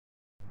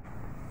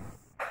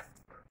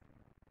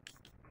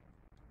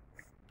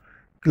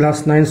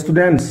Class 9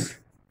 students,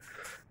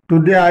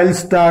 today I'll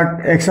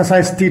start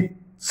exercise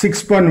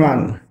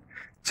 6.1,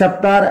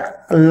 chapter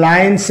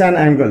lines and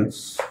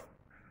angles.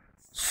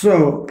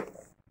 So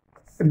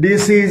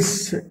this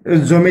is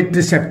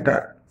geometry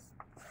chapter.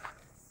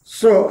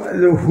 So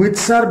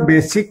which are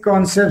basic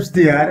concepts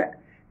there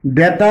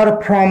that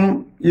are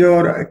from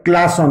your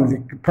class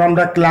only, from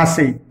the class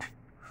 8.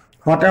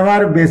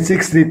 Whatever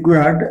basics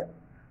required,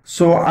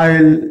 so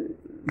I'll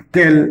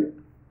tell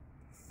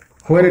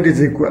when it is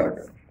required.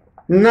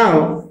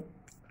 Now,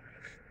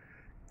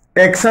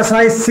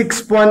 exercise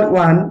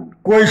 6.1,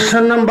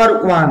 question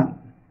number 1.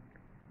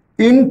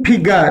 In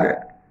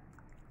figure,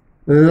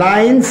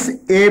 lines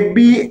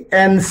AB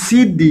and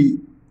CD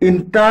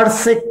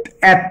intersect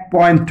at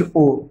point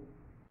O.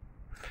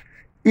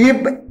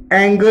 If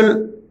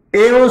angle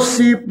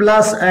AOC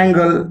plus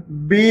angle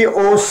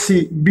BOE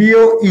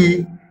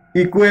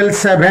equals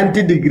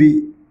 70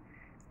 degree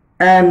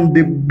and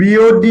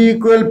BOD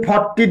equal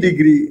 40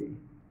 degree,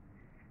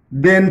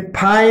 then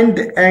find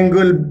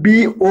angle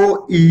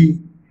BOE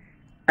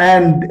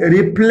and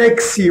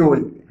reflex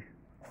COE.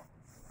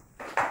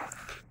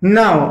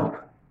 Now,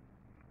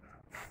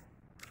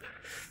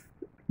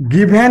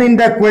 given in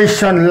the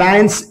question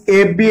lines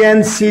AB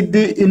and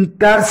CD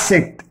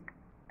intersect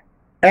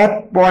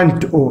at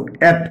point O,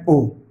 at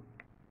O.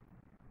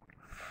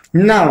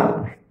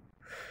 Now,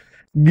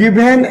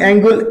 given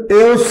angle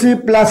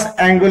AOC plus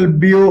angle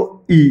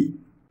BOE,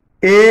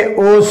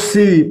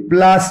 AOC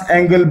plus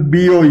angle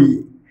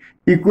BOE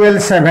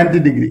equals 70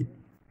 degree,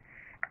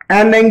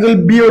 and angle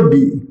BOD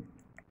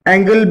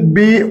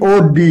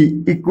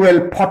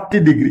equal 40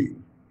 degree.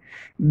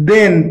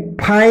 Then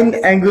find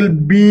angle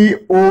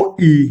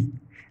BOE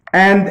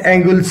and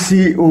angle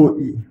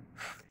COE.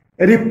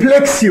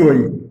 Reflex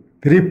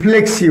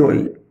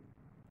COE.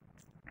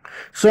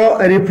 So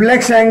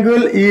reflex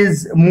angle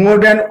is more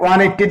than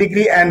 180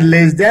 degree and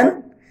less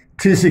than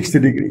 360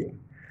 degree.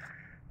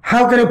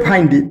 How can you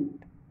find it?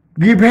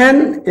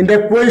 Given in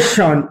the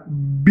question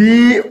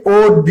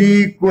BOD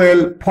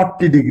equal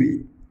 40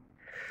 degree,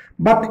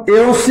 but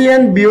AOC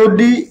and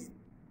BOD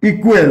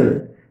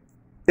equal,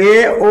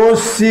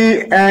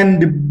 AOC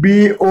and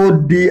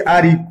BOD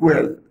are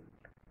equal.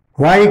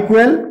 Why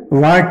equal?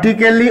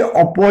 Vertically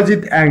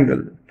opposite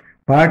angle.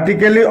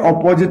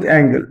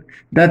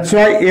 That's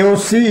why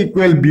AOC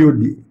equal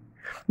BOD.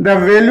 The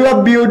value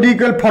of BOD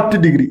equal 40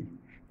 degree.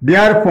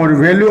 Therefore,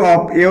 value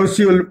of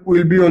AOC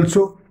will be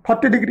also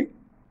 40 degree.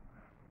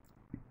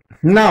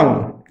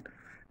 Now,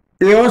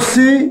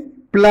 AOC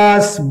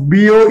plus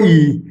BOE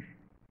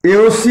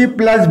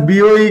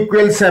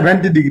equals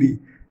 70 degree.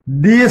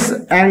 This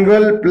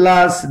angle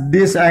plus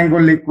this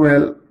angle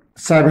equal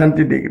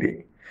 70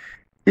 degree.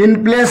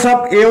 In place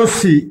of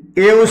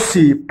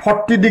AOC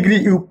 40 degree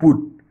you put,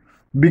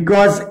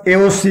 because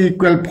AOC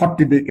equal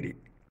 40 degree.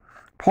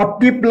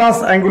 40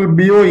 plus angle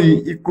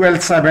BOE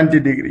equals 70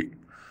 degree.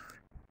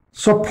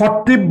 So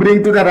 40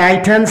 bring to the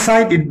right hand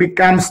side, it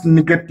becomes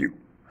negative.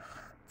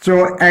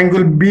 So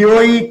angle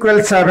BOE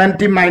equals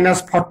 70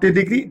 minus 40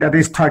 degree, that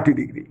is 30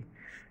 degree.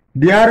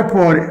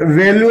 Therefore,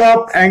 value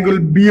of angle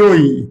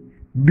BOE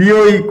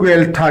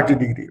equals 30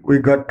 degree. We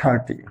got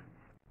 30.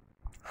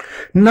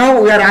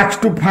 Now we are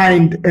asked to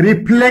find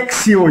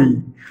reflex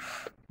COE.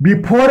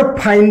 Before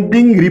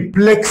finding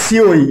reflex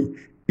COE,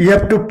 you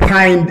have to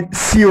find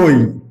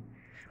COE.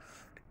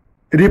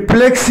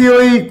 Reflex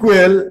COE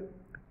equal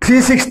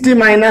 360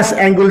 minus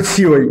angle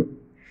COE.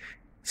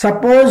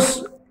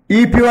 Suppose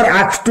if you are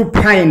asked to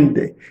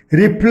find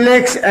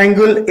reflex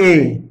angle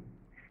A,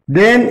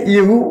 then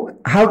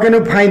how can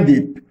you find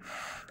it?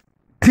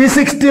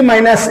 360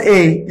 minus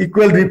A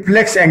equal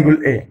reflex angle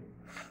A.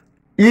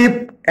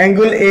 If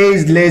angle A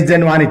is less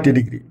than 180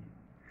 degree,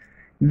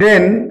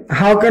 then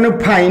how can you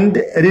find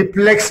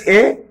reflex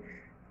A?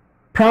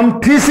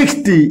 From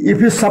 360,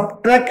 if you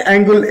subtract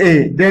angle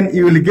A, then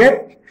you will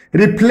get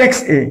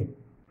reflex A.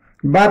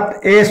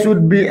 But A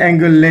should be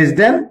angle less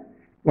than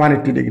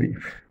 180 degree.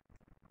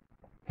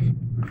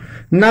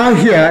 Now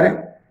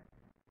here,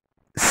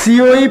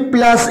 COE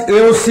plus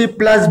AOC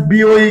plus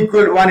BOE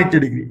equal 180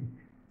 degree.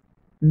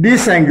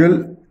 This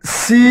angle,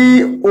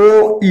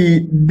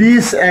 COE,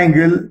 this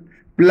angle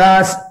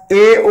plus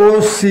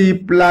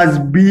AOC plus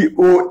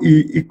BOE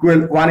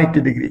equal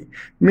 180 degree.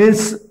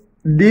 Means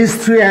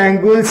these three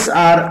angles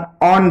are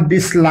on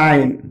this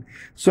line.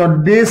 So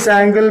this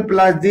angle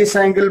plus this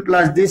angle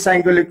plus this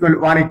angle equal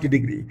 180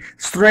 degree.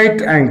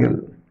 Straight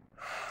angle.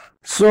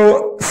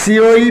 So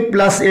COE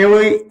plus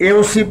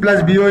AOC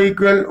plus BOE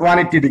equal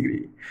 180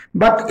 degree.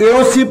 But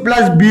AOC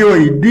plus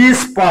BOE,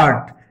 this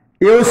part,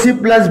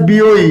 AOC plus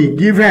BOE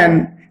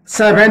given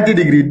 70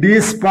 degree.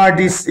 This part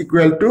is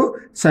equal to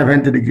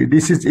 70 degree.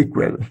 This is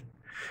equal.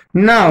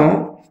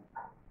 Now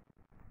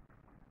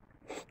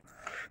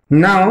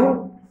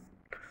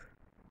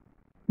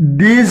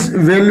this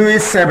value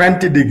is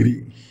 70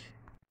 degree.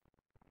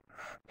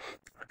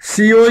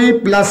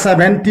 COE plus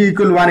 70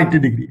 equal 180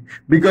 degree,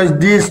 because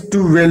these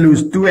two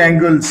values, two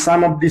angles,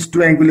 sum of these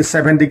two angles is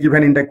 70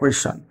 given in the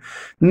question.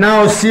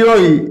 Now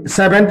COE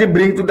 70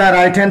 bring to the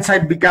right hand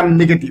side become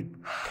negative.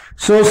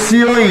 So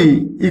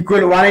COE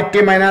equal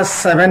 180 minus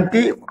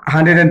 70,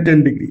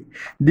 110 degree.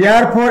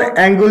 Therefore,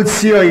 angle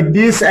COE,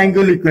 this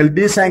angle equal,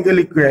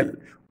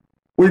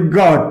 we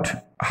got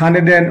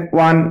 101,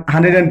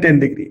 110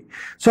 degree.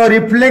 So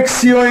reflect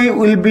COE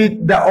will be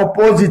the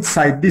opposite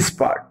side, this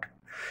part.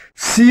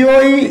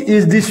 COE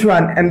is this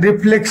one and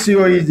reflect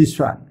COE is this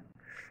one.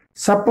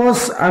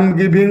 Suppose I'm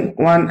giving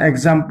one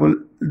example.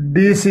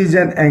 This is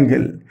an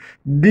angle.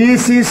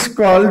 This is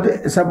called,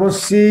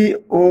 suppose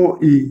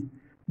COE.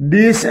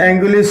 This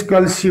angle is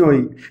called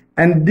COE.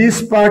 And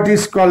this part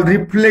is called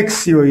reflect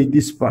COE,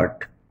 this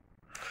part.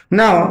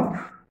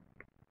 Now,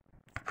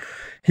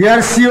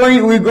 here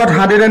COE we got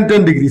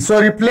 110 degrees.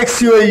 So reflect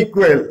COE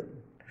equal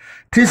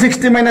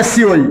 360 minus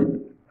COE.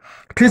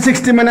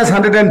 360 minus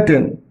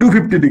 110,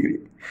 250 degree.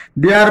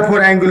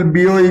 Therefore, angle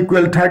BO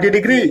equal 30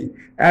 degree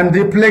and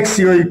reflect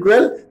CO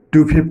equal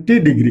 250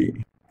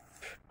 degree.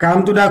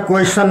 Come to the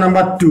question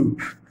number 2.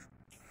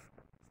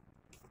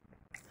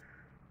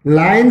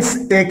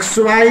 Lines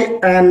XY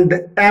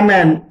and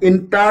MN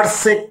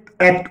intersect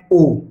at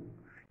O.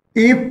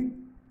 If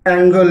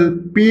angle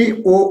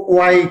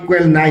POY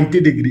equal 90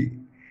 degree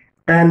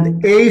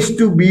and A is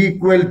to B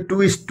equal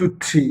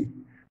 2:3,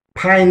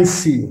 find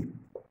C.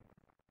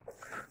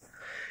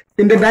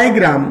 In the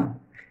diagram,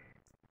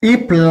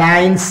 if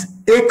lines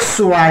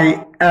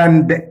XY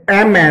and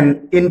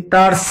MN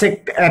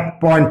intersect at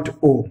point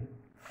O,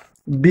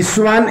 this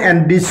one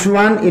and this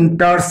one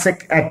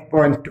intersect at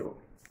point O.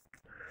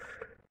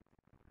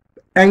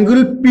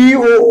 Angle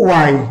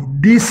POY,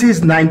 this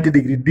is 90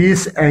 degree,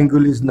 this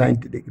angle is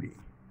 90 degree.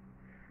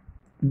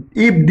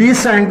 If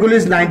this angle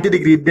is 90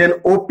 degree, then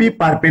OP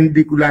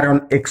perpendicular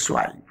on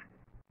XY.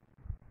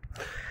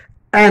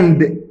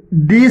 And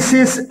this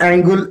is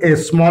angle A,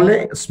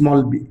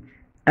 small b.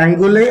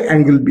 Angle A,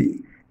 angle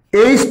B. A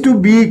is to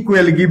B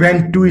equal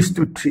given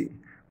 2:3.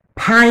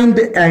 Find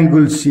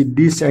angle C.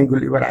 This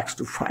angle you are asked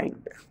to find.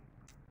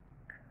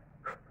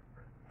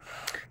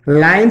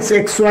 Lines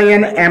XY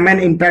and MN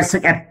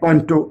intersect at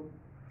point O.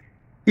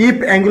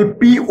 If angle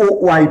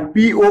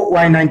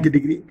POY 90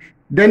 degree,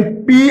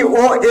 then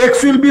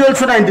POX will be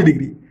also 90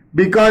 degree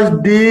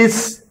because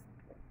this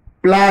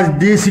plus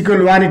this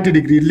equal 180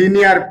 degree,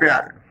 linear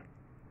pair.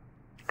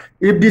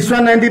 If this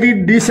one 90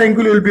 degree, this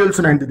angle will be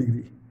also 90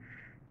 degree.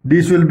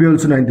 This will be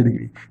also 90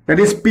 degree. That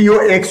is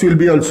POX will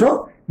be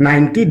also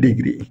 90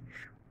 degree.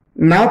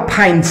 Now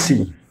find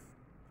C.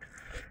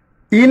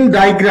 In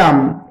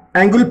diagram,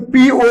 angle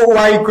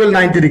POY equal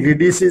 90 degree.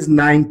 This is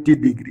 90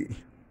 degree.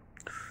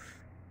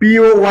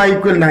 POY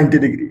equal 90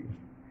 degree.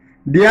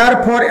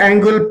 Therefore,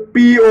 angle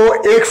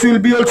POX will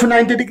be also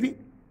 90 degree.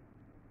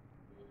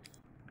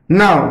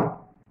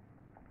 Now,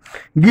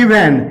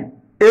 given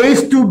A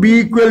is to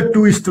B equal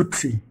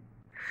 2:3.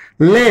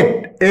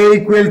 Let A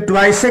equal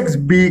twice x,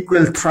 B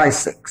equal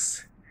thrice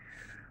x.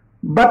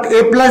 But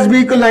A plus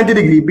B equal 90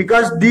 degree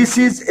because this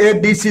is A,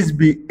 this is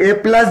B. A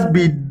plus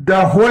B,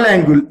 the whole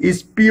angle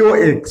is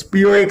POX.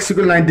 POX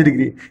equal 90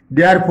 degree.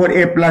 Therefore,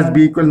 A plus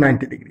B equal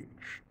 90 degree.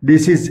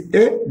 This is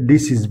A,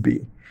 this is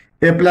B.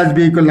 A plus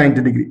B equal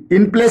 90 degree.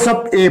 In place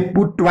of A,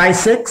 put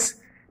twice x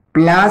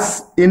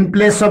plus in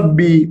place of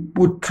B,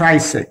 put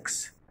thrice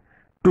x.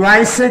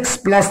 Twice x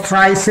plus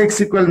thrice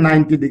x equal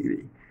 90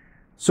 degree.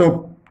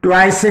 So,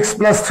 twice x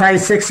plus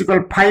thrice x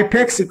equal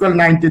 5x equal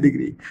 90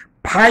 degree.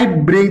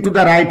 5 bring to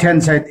the right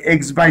hand side,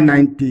 x by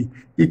 90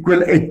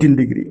 equal 18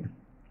 degree.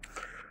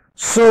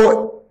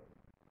 So,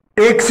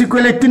 x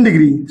equal 18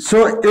 degree.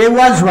 So, A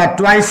was what?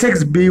 Twice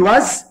x, B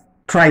was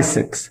thrice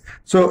x.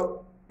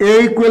 So,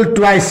 A equal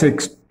twice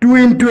x. 2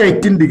 into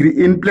 18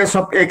 degree. In place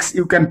of x,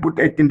 you can put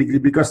 18 degree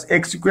because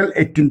x equal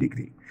 18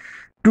 degree.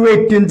 2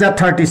 18s are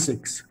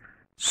 36.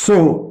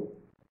 So,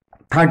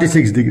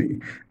 36 degree.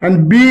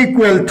 And B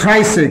equal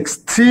thrice x.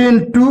 3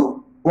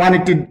 into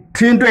 180,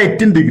 3 into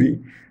 18 degree.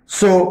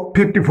 So,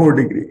 54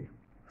 degree.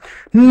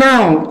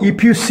 Now,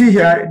 if you see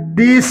here,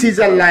 this is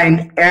a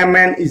line,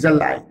 MN is a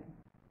line.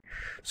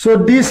 So,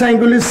 this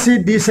angle is C,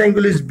 this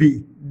angle is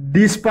B.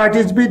 This part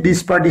is B,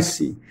 this part is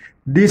C.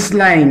 This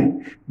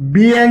line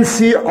B and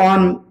C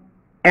on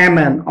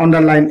MN, on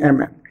the line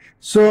MN.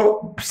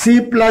 So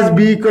C plus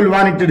B equal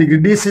 180 degree.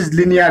 This is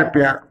linear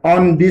pair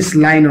on this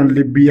line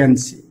only, B and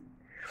C.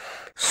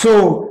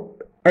 So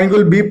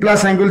angle B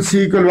plus angle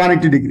C equal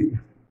 180 degree.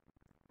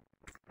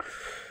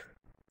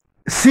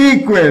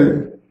 C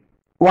equal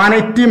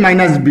 180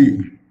 minus B.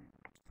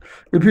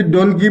 If you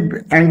don't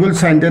give angle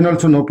sign, then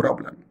also no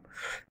problem.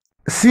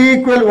 C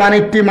equal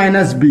 180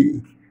 minus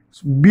B.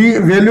 B,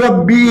 value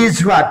of B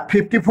is what?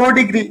 54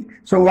 degree.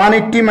 So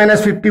 180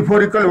 minus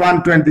 54 equal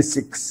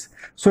 126.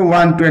 So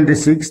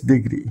 126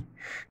 degree.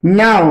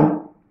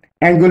 Now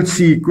angle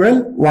C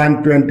equal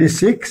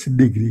 126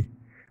 degree.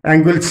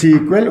 Angle C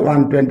equal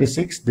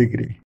 126 degree.